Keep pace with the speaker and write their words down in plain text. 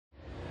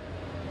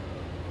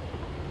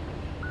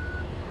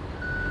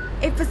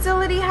A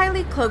facility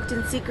highly cloaked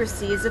in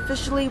secrecy is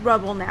officially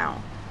rubble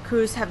now.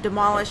 Crews have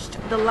demolished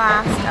the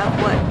last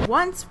of what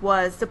once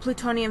was the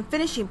plutonium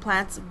finishing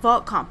plant's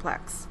vault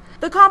complex.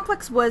 The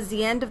complex was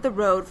the end of the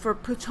road for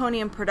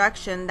plutonium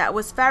production that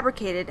was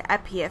fabricated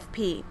at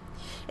PFP.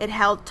 It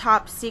held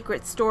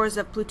top-secret stores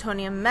of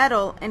plutonium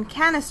metal and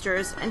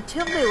canisters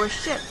until they were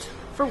shipped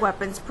for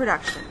weapons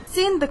production.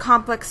 Seeing the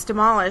complex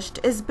demolished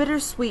is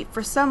bittersweet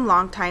for some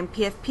longtime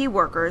PFP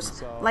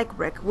workers like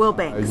Rick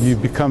Wilbanks. You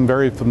become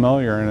very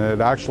familiar and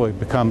it actually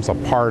becomes a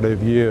part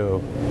of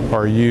you,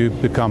 or you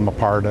become a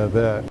part of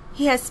it.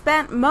 He has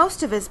spent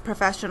most of his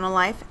professional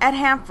life at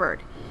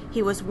Hanford.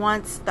 He was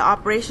once the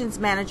operations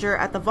manager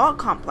at the vault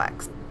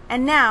complex,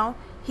 and now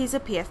he's a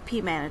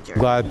PFP manager.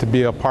 Glad to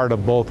be a part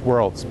of both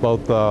worlds,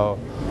 both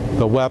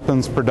the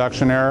weapons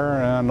production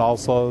era and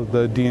also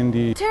the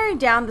D&D. Tearing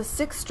down the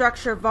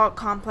six-structure vault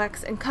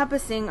complex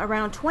encompassing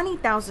around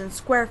 20,000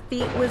 square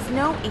feet was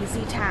no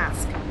easy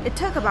task. It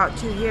took about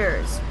 2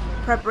 years.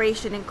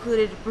 Preparation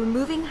included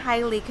removing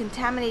highly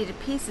contaminated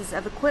pieces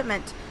of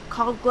equipment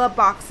called glove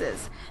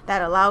boxes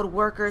that allowed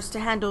workers to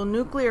handle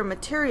nuclear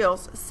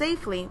materials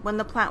safely when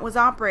the plant was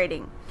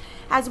operating,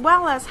 as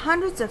well as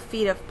hundreds of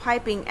feet of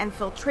piping and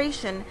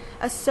filtration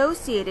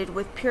associated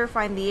with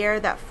purifying the air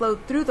that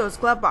flowed through those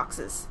glove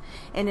boxes.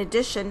 In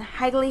addition,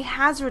 highly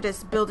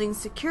hazardous building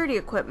security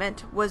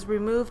equipment was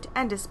removed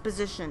and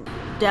dispositioned.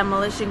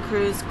 Demolition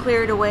crews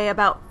cleared away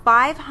about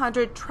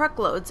 500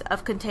 truckloads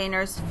of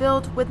containers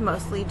filled with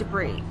mostly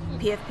debris.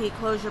 PFP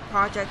Closure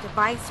Project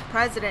Vice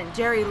President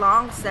Jerry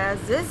Long says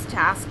this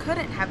task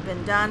couldn't have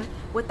been done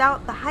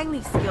without the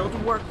highly skilled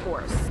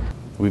workforce.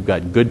 We've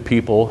got good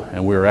people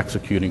and we're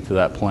executing to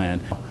that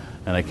plan.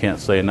 And I can't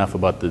say enough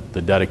about the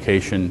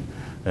dedication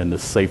and the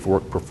safe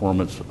work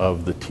performance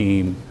of the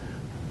team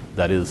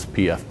that is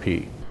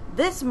PFP.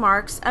 This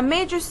marks a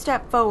major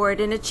step forward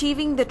in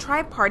achieving the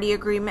tri-party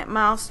agreement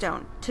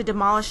milestone to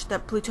demolish the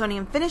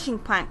plutonium finishing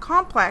plant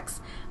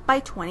complex by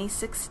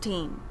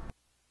 2016.